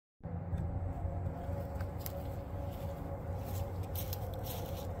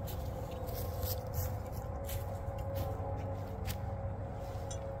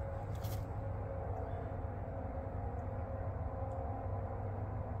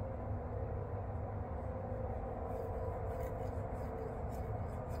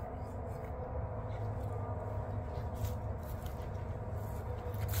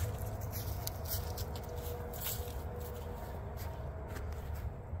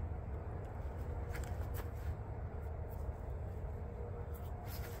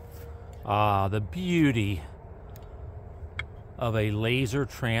Ah, the beauty of a laser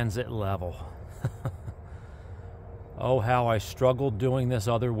transit level. Oh, how I struggled doing this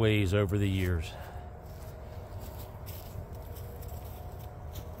other ways over the years.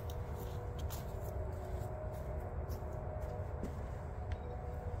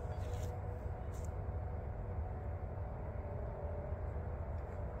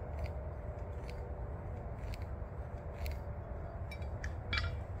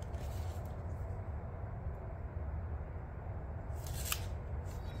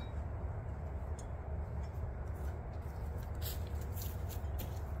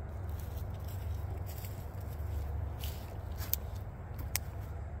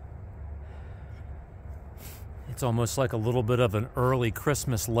 It's almost like a little bit of an early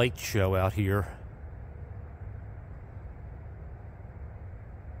Christmas light show out here.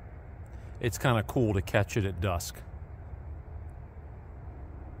 It's kind of cool to catch it at dusk.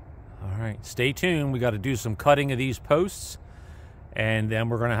 All right, stay tuned. We got to do some cutting of these posts, and then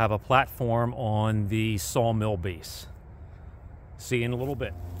we're going to have a platform on the sawmill base. See you in a little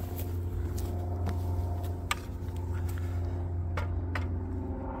bit.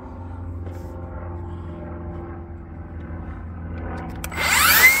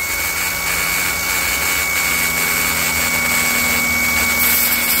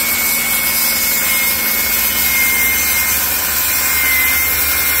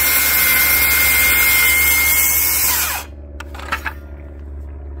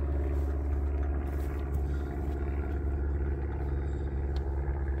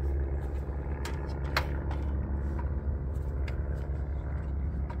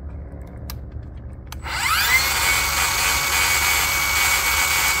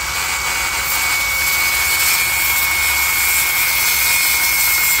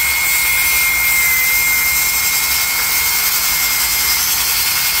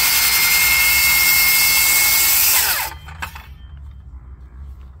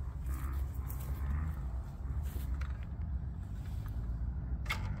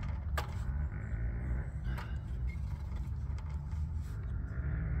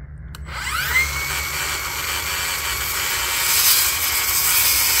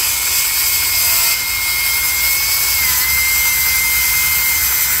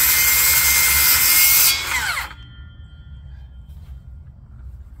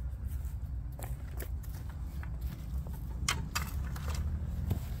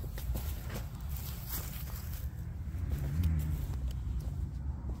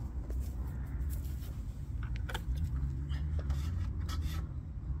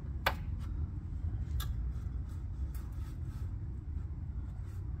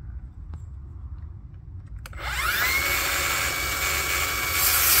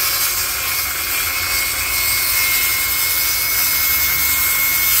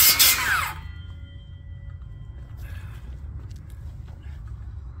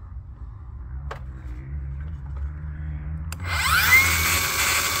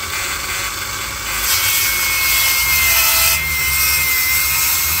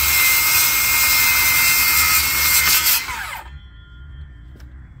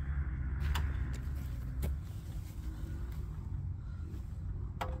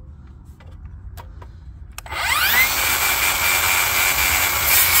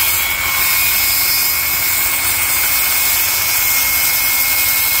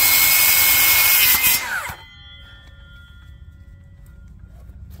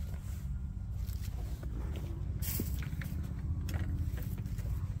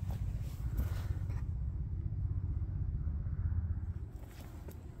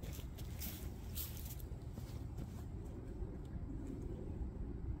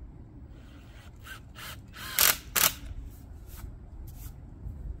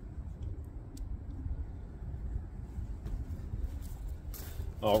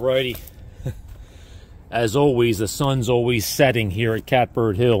 Alrighty. As always, the sun's always setting here at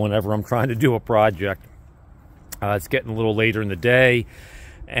Catbird Hill whenever I'm trying to do a project. It's getting a little later in the day,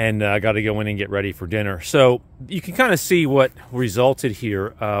 and I got to go in and get ready for dinner. So you can kind of see what resulted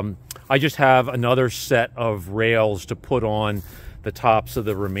here. I just have another set of rails to put on the tops of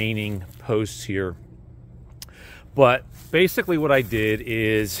the remaining posts here. But basically what I did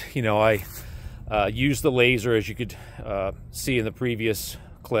is, you know, I used the laser, as you could see in the previous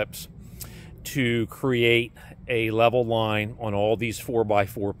clips, to create a level line on all these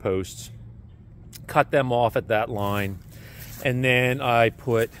 4x4 posts, cut them off at that line, and then I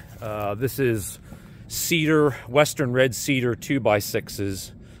put, this is cedar, Western red cedar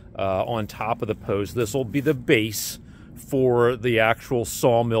 2x6s on top of the post. This will be the base for the actual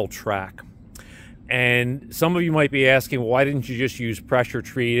sawmill track. And some of you might be asking, why didn't you just use pressure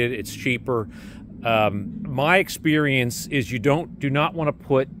treated? It's cheaper. My experience is you do not want to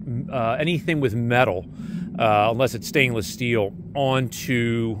put anything with metal, unless it's stainless steel,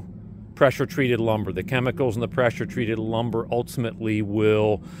 onto pressure treated lumber. The chemicals in the pressure treated lumber ultimately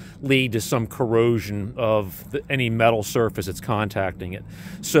will lead to some corrosion of any metal surface that's contacting it.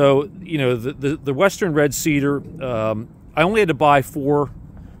 So, you know, the Western red cedar, I only had to buy 4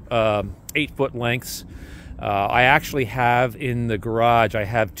 8-foot lengths. I actually have in the garage, I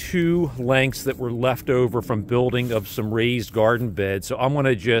have 2 lengths that were left over from building of some raised garden beds. So I'm going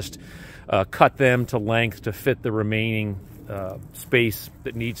to just cut them to length to fit the remaining space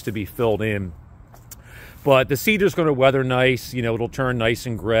that needs to be filled in. But the cedar's going to weather nice. You know, it'll turn nice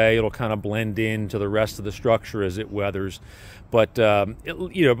and gray. It'll kind of blend into the rest of the structure as it weathers. But,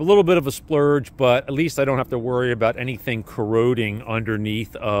 you know, a little bit of a splurge, but at least I don't have to worry about anything corroding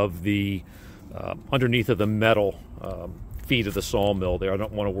underneath of the metal feet of the sawmill there. I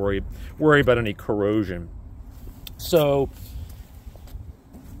don't want to worry about any corrosion. So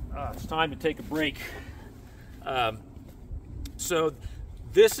it's time to take a break. So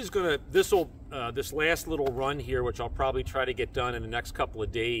this last little run here, which I'll probably try to get done in the next couple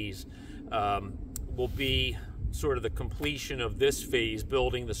of days, will be sort of the completion of this phase,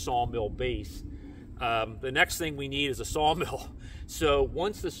 building the sawmill base. The next thing we need is a sawmill. So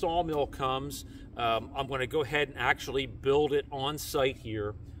once the sawmill comes, I'm going to go ahead and actually build it on site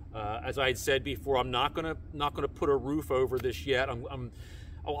here. As I had said before, I'm not going to put a roof over this yet.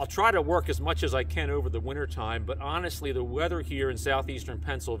 I'll try to work as much as I can over the winter time, but honestly, the weather here in southeastern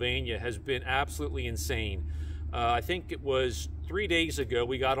Pennsylvania has been absolutely insane. I think it was 3 days ago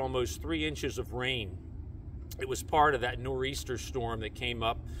we got almost 3 inches of rain. It was part of that nor'easter storm that came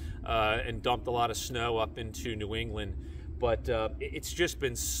up and dumped a lot of snow up into New England. But it's just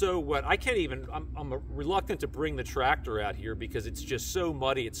been so wet. I can't even, I'm reluctant to bring the tractor out here because it's just so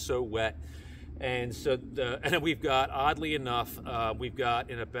muddy, it's so wet. And so, and then we've got, oddly enough, we've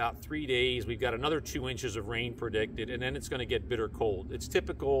got in about 3 days, we've got another 2 inches of rain predicted, and then it's going to get bitter cold. It's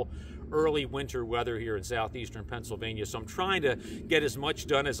typical early winter weather here in southeastern Pennsylvania, so I'm trying to get as much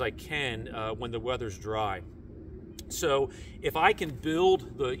done as I can when the weather's dry. So if I can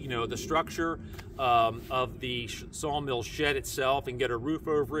build the structure of the sawmill shed itself and get a roof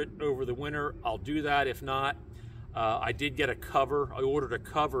over it over the winter, I'll do that. If not, I did get a cover. I ordered a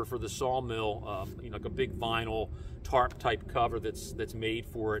cover for the sawmill, like a big vinyl tarp type cover that's made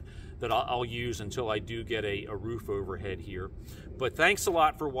for it that I'll use until I do get a roof overhead here. But thanks a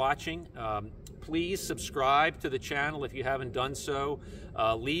lot for watching. Please subscribe to the channel if you haven't done so.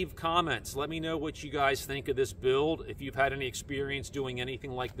 Leave comments. Let me know what you guys think of this build. If you've had any experience doing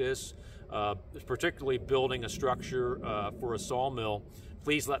anything like this, particularly building a structure for a sawmill,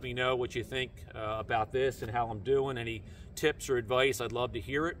 please let me know what you think about this and how I'm doing. Any tips or advice, I'd love to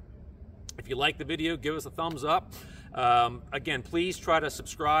hear it. If you like the video, give us a thumbs up. Again, please try to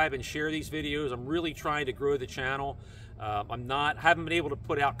subscribe and share these videos. I'm really trying to grow the channel. Haven't been able to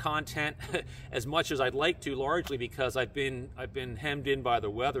put out content as much as I'd like to, largely because I've been hemmed in by the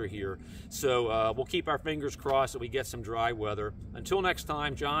weather here. So we'll keep our fingers crossed that we get some dry weather. Until next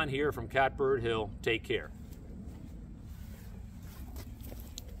time, John here from Catbird Hill. Take care.